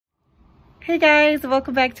Hey guys,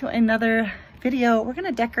 welcome back to another video. We're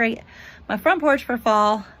gonna decorate my front porch for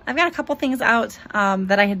fall. I've got a couple things out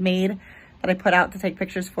that I had made that I put out to take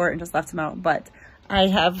pictures for and just left them out, but I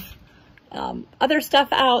have other stuff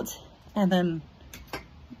out, and then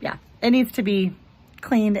yeah, it needs to be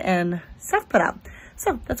cleaned and stuff put out.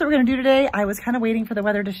 So that's what we're gonna do today. I was kind of waiting for the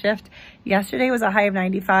weather to shift. Yesterday was a high of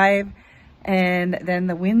 95, and then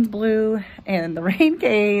the wind blew and the rain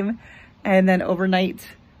came, and then overnight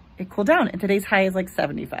it cooled down, and today's high is like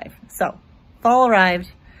 75. So fall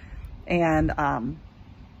arrived, and we're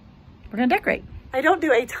gonna decorate. I don't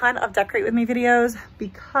do a ton of decorate with me videos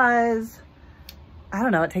because I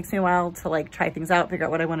don't know, it takes me a while to like try things out, figure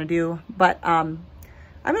out what I want to do. But I'm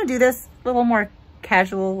gonna do this a little more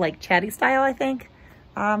casual, like chatty style, I think.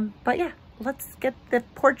 But yeah, let's get the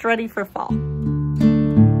porch ready for fall.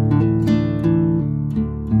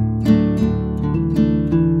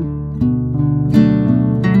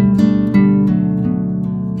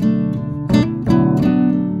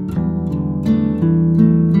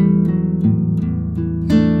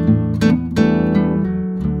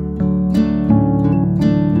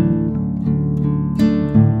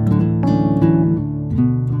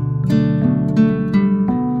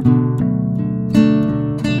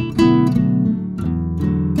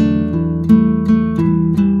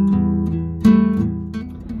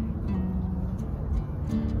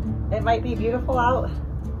 It might be beautiful out,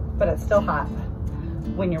 but it's still hot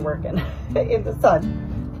when you're working in the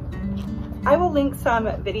sun. I will link some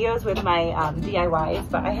videos with my DIYs,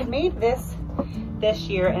 but I had made this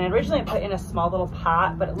year, and originally I put in a small little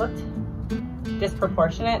pot, but it looked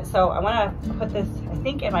disproportionate. So I want to put this, I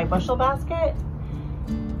think, in my bushel basket.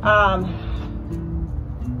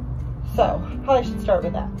 So probably should start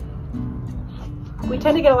with that. We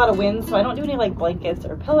tend to get a lot of wind, so I don't do any like blankets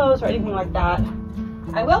or pillows or anything like that.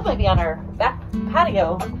 I will maybe on our back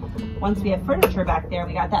patio once we have furniture back there.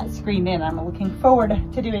 We got that screened in. I'm looking forward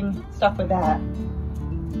to doing stuff with that.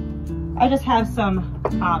 I just have some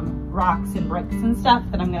rocks and bricks and stuff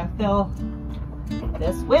that I'm gonna fill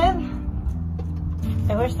this with.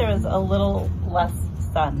 I wish there was a little less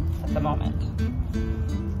sun at the moment.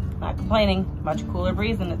 Not complaining, much cooler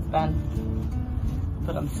breeze than it's been,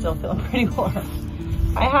 but I'm still feeling pretty warm.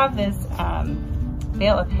 I have this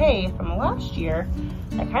bale of hay from last year.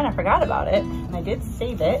 I kind of forgot about it, and I did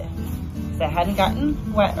save it because it hadn't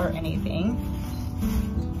gotten wet or anything.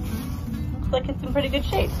 Looks like it's in pretty good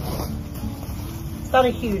shape. It's not a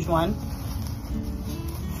huge one.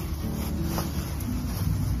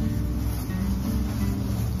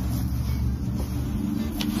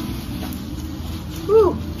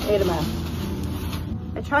 Whew, made a mess.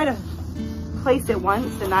 I try to place it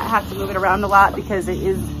once and not have to move it around a lot because it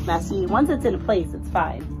is messy. Once it's in place, it's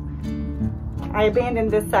fine. I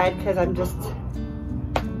abandoned this side because I'm just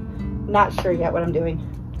not sure yet what I'm doing.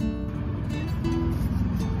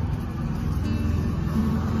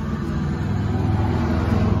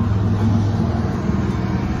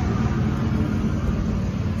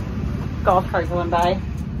 Golf cart going by.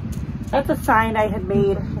 That's a sign I had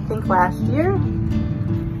made, I think, last year.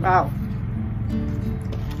 Wow.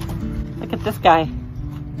 Look at this guy.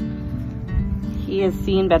 He has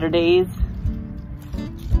seen better days,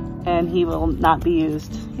 and he will not be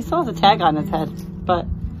used. He still has a tag on his head, but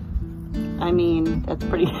I mean, that's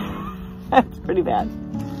pretty, that's pretty bad.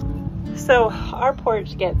 So our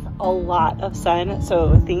porch gets a lot of sun,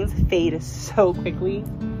 so things fade so quickly,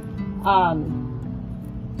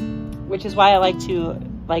 which is why I like to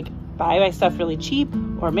buy my stuff really cheap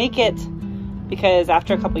or make it, because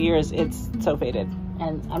after a couple years, it's so faded.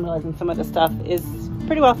 And I'm realizing some of the stuff is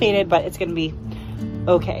pretty well faded, but it's gonna be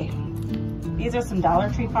okay. These are some Dollar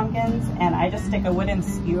Tree pumpkins, and I just stick a wooden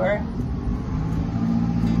skewer.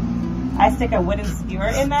 I stick a wooden skewer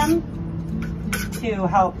in them to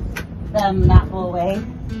help them not blow away,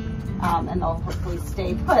 and they'll hopefully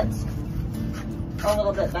stay put a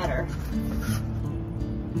little bit better.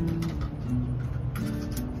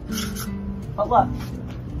 But look,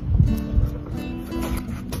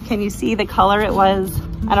 can you see the color it was?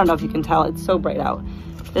 I don't know if you can tell, it's so bright out.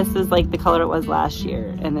 This is like the color it was last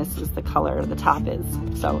year, and this is the color the top is.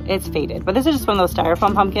 So it's faded. But this is just one of those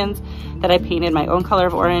styrofoam pumpkins that I painted my own color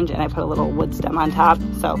of orange, and I put a little wood stem on top.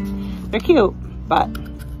 So they're cute, but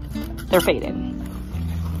they're faded.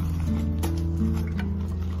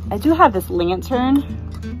 I do have this lantern.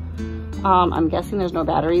 I'm guessing there's no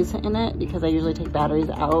batteries in it because I usually take batteries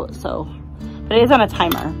out. So, but it is on a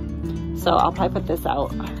timer. So I'll probably put this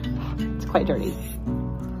out. It's quite dirty,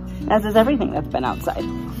 as is everything that's been outside.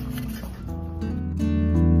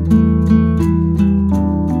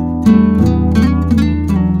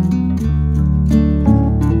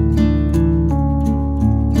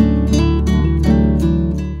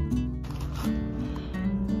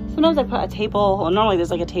 sometimes I put a table, well, normally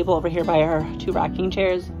there's like a table over here by our 2 rocking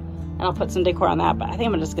chairs, and I'll put some decor on that, but I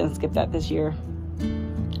think I'm just gonna skip that this year.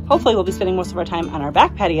 Hopefully we'll be spending most of our time on our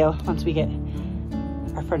back patio once we get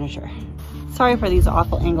our furniture. Sorry for these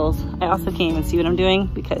awful angles. I also can't even see what I'm doing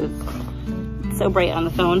because it's so bright on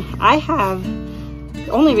the phone. I have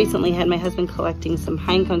only recently had my husband collecting some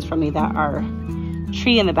pine cones from me that our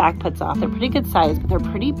tree in the back puts off. They're pretty good size, but they're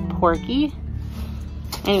pretty porky.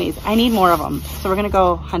 Anyways, I need more of them. So we're gonna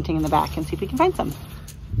go hunting in the back and see if we can find some.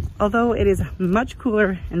 Although it is much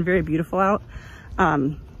cooler and very beautiful out,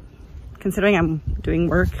 considering I'm doing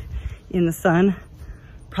work in the sun,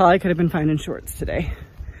 probably could have been fine in shorts today.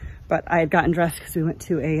 But I had gotten dressed because we went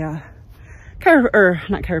to a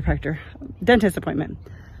dentist appointment.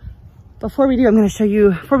 Before we do, I'm gonna show you,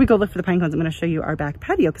 before we go look for the pine cones, I'm gonna show you our back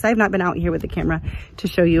patio because I have not been out here with the camera to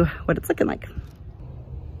show you what it's looking like.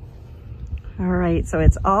 All right, so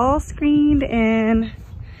it's all screened in.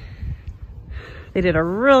 They did a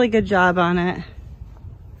really good job on it.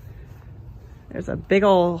 There's a big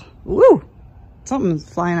old, woo, something's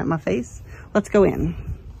flying at my face. Let's go in.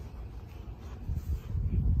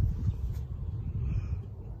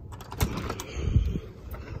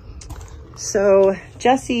 So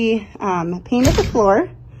Jesse painted the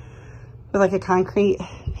floor with like a concrete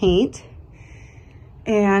paint,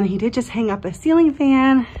 and he did just hang up a ceiling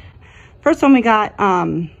fan. First one we got,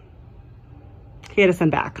 he had to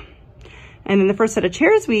send back. And then the first set of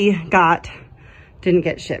chairs we got didn't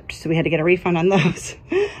get shipped, so we had to get a refund on those.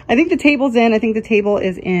 I think the table's in. I think the table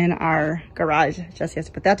is in our garage. Jesse has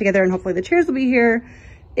to put that together, and hopefully the chairs will be here.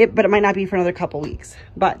 But it might not be for another couple weeks.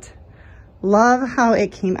 But love how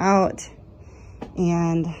it came out.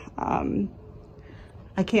 And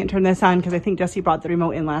I can't turn this on because I think Jesse brought the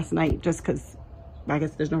remote in last night just because I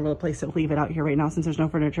guess there's no real place to leave it out here right now since there's no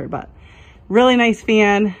furniture. But really nice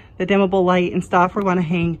fan, the dimmable light and stuff. We're going to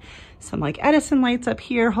hang some like Edison lights up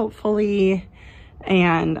here, hopefully.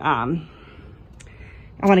 And I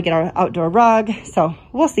want to get our outdoor rug. So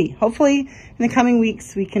we'll see. Hopefully in the coming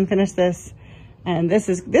weeks we can finish this. And this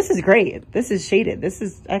is great. This is shaded.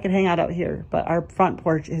 I could hang out here, but our front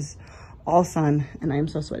porch is all sun and I am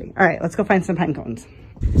so sweaty. All right, let's go find some pine cones.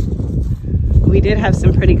 We did have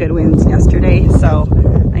some pretty good winds yesterday, so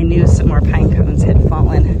I knew some more pine cones had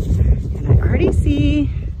fallen, and I already see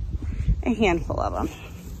a handful of them.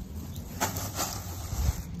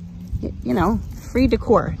 You know, free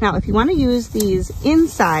decor. Now, if you want to use these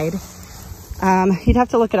inside, you'd have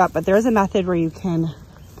to look it up, but there's a method where you can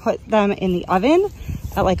put them in the oven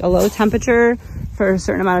at like a low temperature for a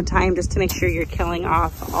certain amount of time just to make sure you're killing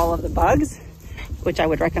off all of the bugs, which I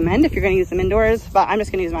would recommend if you're going to use them indoors, but I'm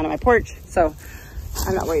just going to use them on my porch, so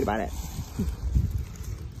I'm not worried about it.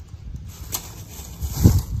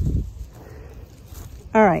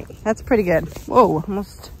 All right, that's pretty good. Whoa,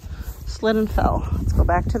 almost slid and fell. Let's go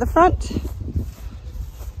back to the front.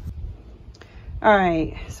 All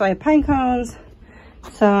right, so I have pine cones,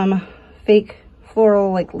 some fake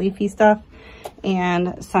floral, like leafy stuff,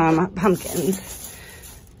 and some pumpkins.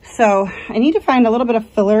 So I need to find a little bit of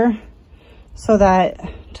filler so that,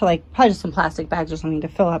 probably just some plastic bags or something to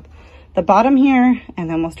fill up the bottom here, and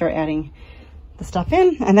then we'll start adding the stuff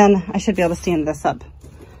in, and then I should be able to stand this up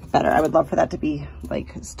better. I would love for that to be like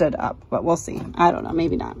stood up, but we'll see. I don't know,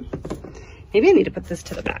 maybe not. Maybe I need to put this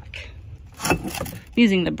to the back. I'm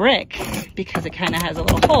using the brick because it kind of has a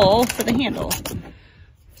little hole for the handle.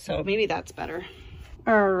 So maybe that's better.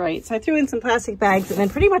 All right, so I threw in some plastic bags and then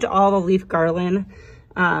pretty much all the leaf garland,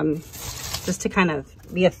 just to kind of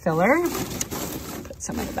be a filler. Put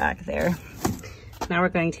some in the back there. Now we're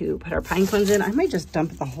going to put our pine cones in. I might just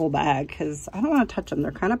dump the whole bag because I don't want to touch them.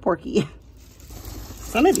 They're kind of porky.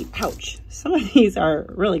 Some of these are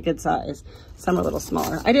really good size. Some are a little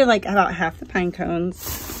smaller. I did like about half the pine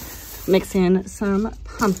cones. Mix in some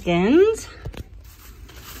pumpkins.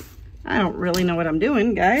 I don't really know what I'm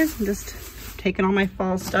doing, guys. I'm just taking all my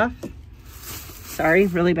fall stuff. Sorry,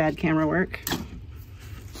 really bad camera work.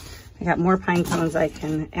 I got more pine cones I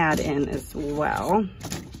can add in as well.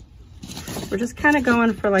 We're just kind of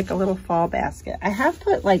going for like a little fall basket. I have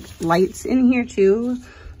put like lights in here too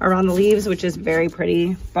around the leaves, which is very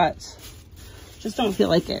pretty, but just don't feel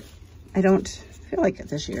like it. I don't feel like it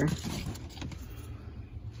this year.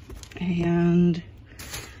 And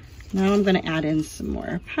now I'm gonna add in some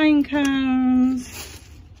more pine cones.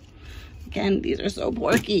 Again, these are so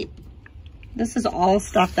porky. This is all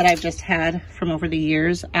stuff that I've just had from over the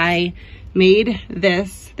years. I made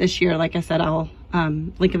this year. Like I said, I'll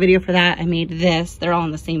link a video for that. I made this. They're all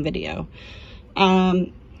in the same video.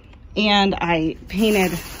 And I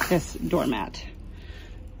painted this doormat.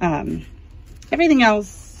 Everything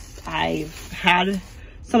else I've had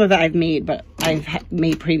some of it I've made, but I've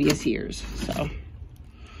made previous years, so.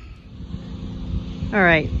 All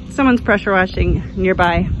right, someone's pressure washing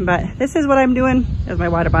nearby, but this is what I'm doing. There's my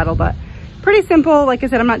water bottle, but pretty simple. Like I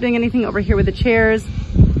said, I'm not doing anything over here with the chairs.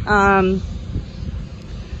 I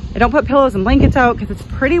don't put pillows and blankets out because it's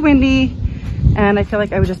pretty windy and I feel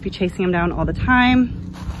like I would just be chasing them down all the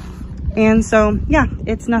time. And so, yeah,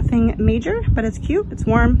 it's nothing major, but it's cute, it's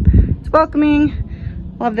warm, it's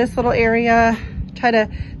welcoming. Love this little area. Try to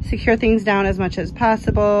secure things down as much as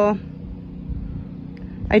possible.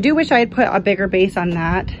 I do wish I had put a bigger base on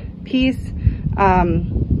that piece.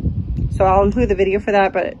 So I'll include the video for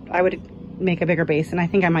that, but I would make a bigger base and I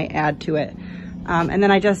think I might add to it. And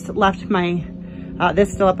then I just left my,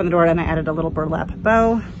 this still up on the door and I added a little burlap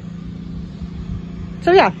bow.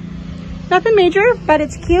 So yeah, nothing major, but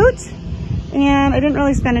it's cute. And I didn't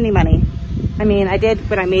really spend any money. I mean, I did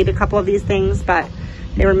when I made a couple of these things, but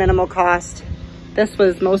they were minimal cost. This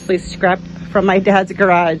was mostly scrap from my dad's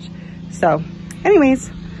garage. So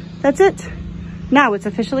anyways, that's it. Now it's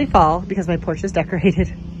officially fall because my porch is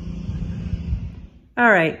decorated.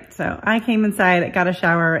 All right, so I came inside, got a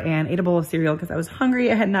shower and ate a bowl of cereal because I was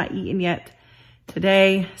hungry. I had not eaten yet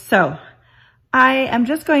today. So I am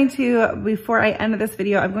just going to, before I end this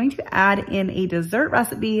video, I'm going to add in a dessert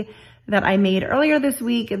recipe that I made earlier this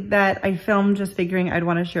week that I filmed just figuring I'd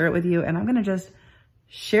want to share it with you. And I'm going to just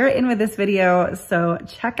share it in with this video. So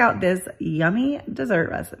check out this yummy dessert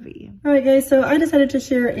recipe. All right, guys, so I decided to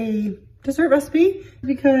share a dessert recipe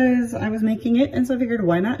because I was making it. And so I figured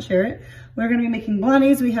why not share it? We're going to be making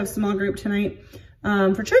Blondies. We have small group tonight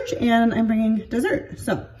for church and I'm bringing dessert.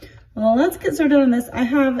 So let's get started on this. I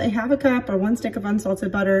have a half a cup or 1 stick of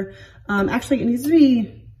unsalted butter. Actually, it needs to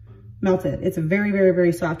be melted. It's very, very,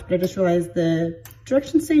 very soft, but I just realized the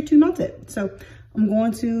directions say to melt it. So I'm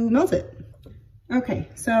going to melt it. Okay,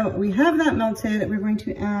 so we have that melted. We're going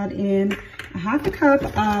to add in a half a cup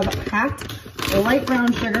of packed light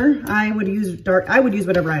brown sugar. I would use dark, I would use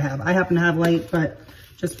whatever I have. I happen to have light, but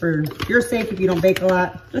just for your sake, if you don't bake a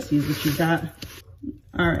lot, just use what you've got.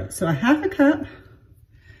 All right, so a half a cup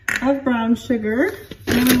of brown sugar.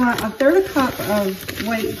 And then we want a third cup of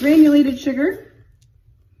white granulated sugar.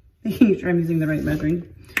 Making sure I'm using the right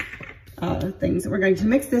measuring things. We're going to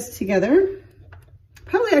mix this together.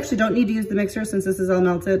 Probably actually don't need to use the mixer since this is all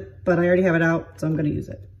melted, but I already have it out, so I'm gonna use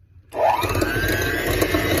it.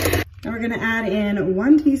 And we're gonna add in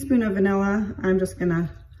 1 teaspoon of vanilla. I'm just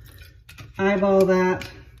gonna eyeball that.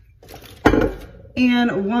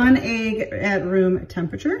 And 1 egg at room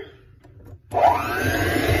temperature. All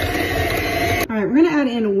right, we're gonna add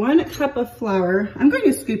in 1 cup of flour. I'm going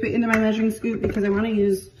to scoop it into my measuring scoop because I don't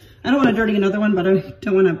wanna dirty another one, but I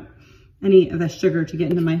don't want any of the sugar to get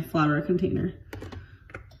into my flour container.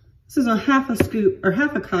 This is a half a scoop or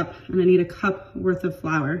half a cup, and I need a cup worth of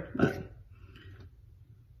flour, but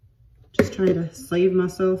just trying to save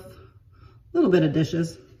myself a little bit of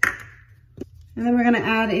dishes. And then we're gonna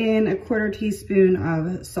add in a 1/4 teaspoon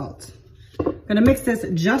of salt. I'm gonna mix this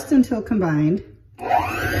just until combined.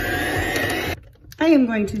 I am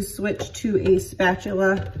going to switch to a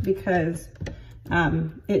spatula because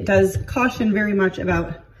it does caution very much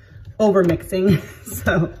about over mixing.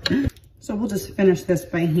 So we'll just finish this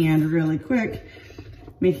by hand really quick,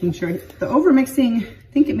 making sure the over mixing,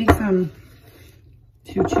 I think it makes them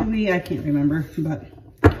too chewy. I can't remember, but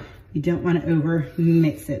you don't want to over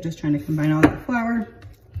mix it. Just trying to combine all that flour.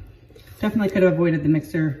 Definitely could have avoided the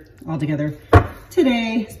mixer altogether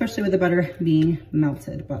today, especially with the butter being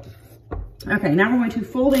melted. But okay, now we're going to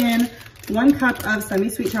fold in 1 cup of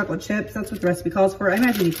semi-sweet chocolate chips. That's what the recipe calls for. I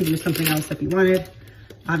imagine you could use something else if you wanted.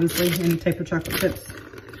 Obviously, any type of chocolate chips.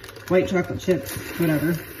 White chocolate chips,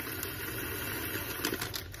 whatever.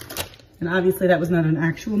 And obviously that was not an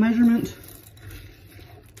actual measurement.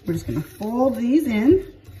 We're just gonna fold these in.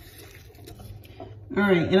 All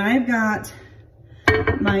right, and I've got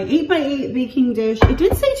my 8x8 baking dish. It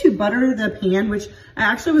did say to butter the pan, which I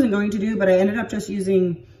actually wasn't going to do, but I ended up just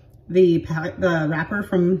using the wrapper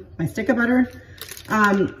from my stick of butter.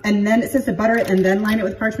 And then it says to butter it and then line it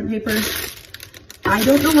with parchment paper. I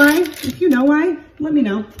don't know why. If you know why, let me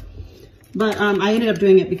know. But I ended up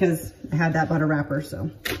doing it because I had that butter wrapper. So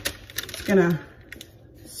just gonna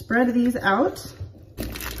spread these out.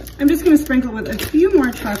 I'm just gonna sprinkle with a few more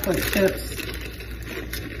chocolate chips.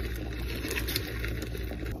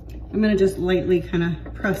 I'm gonna just lightly kind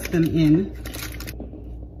of press them in.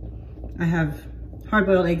 I have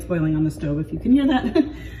hard-boiled eggs boiling on the stove, if you can hear that.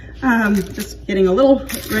 Just getting a little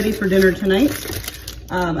ready for dinner tonight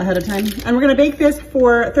ahead of time. And we're gonna bake this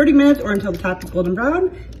for 30 minutes or until the top is golden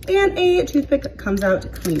brown and a toothpick comes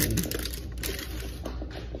out clean.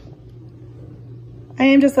 I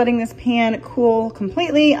am just letting this pan cool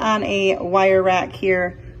completely on a wire rack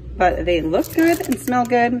here, but they look good and smell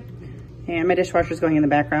good. And my dishwasher is going in the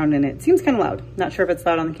background and it seems kind of loud. Not sure if it's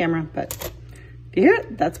loud on the camera, but if you hear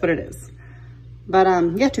it, that's what it is. But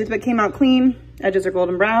yeah, toothpick came out clean. Edges are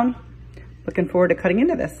golden brown. Looking forward to cutting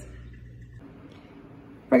into this.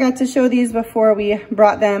 Forgot to show these before we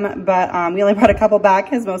brought them, but we only brought a couple back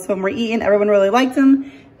because most of them were eaten. Everyone really liked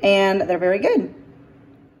them and they're very good.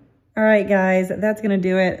 All right, guys, that's gonna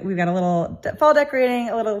do it. We've got a little fall decorating,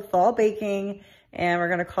 a little fall baking, and we're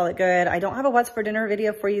gonna call it good. I don't have a what's for dinner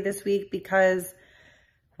video for you this week because,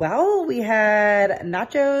 well, we had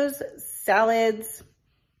nachos, salads,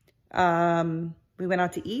 we went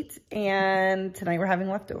out to eat, and tonight we're having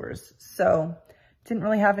leftovers. So didn't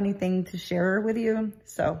really have anything to share with you.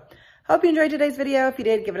 So hope you enjoyed today's video. If you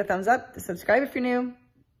did, give it a thumbs up, subscribe if you're new,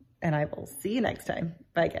 and I will see you next time.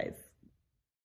 Bye, guys.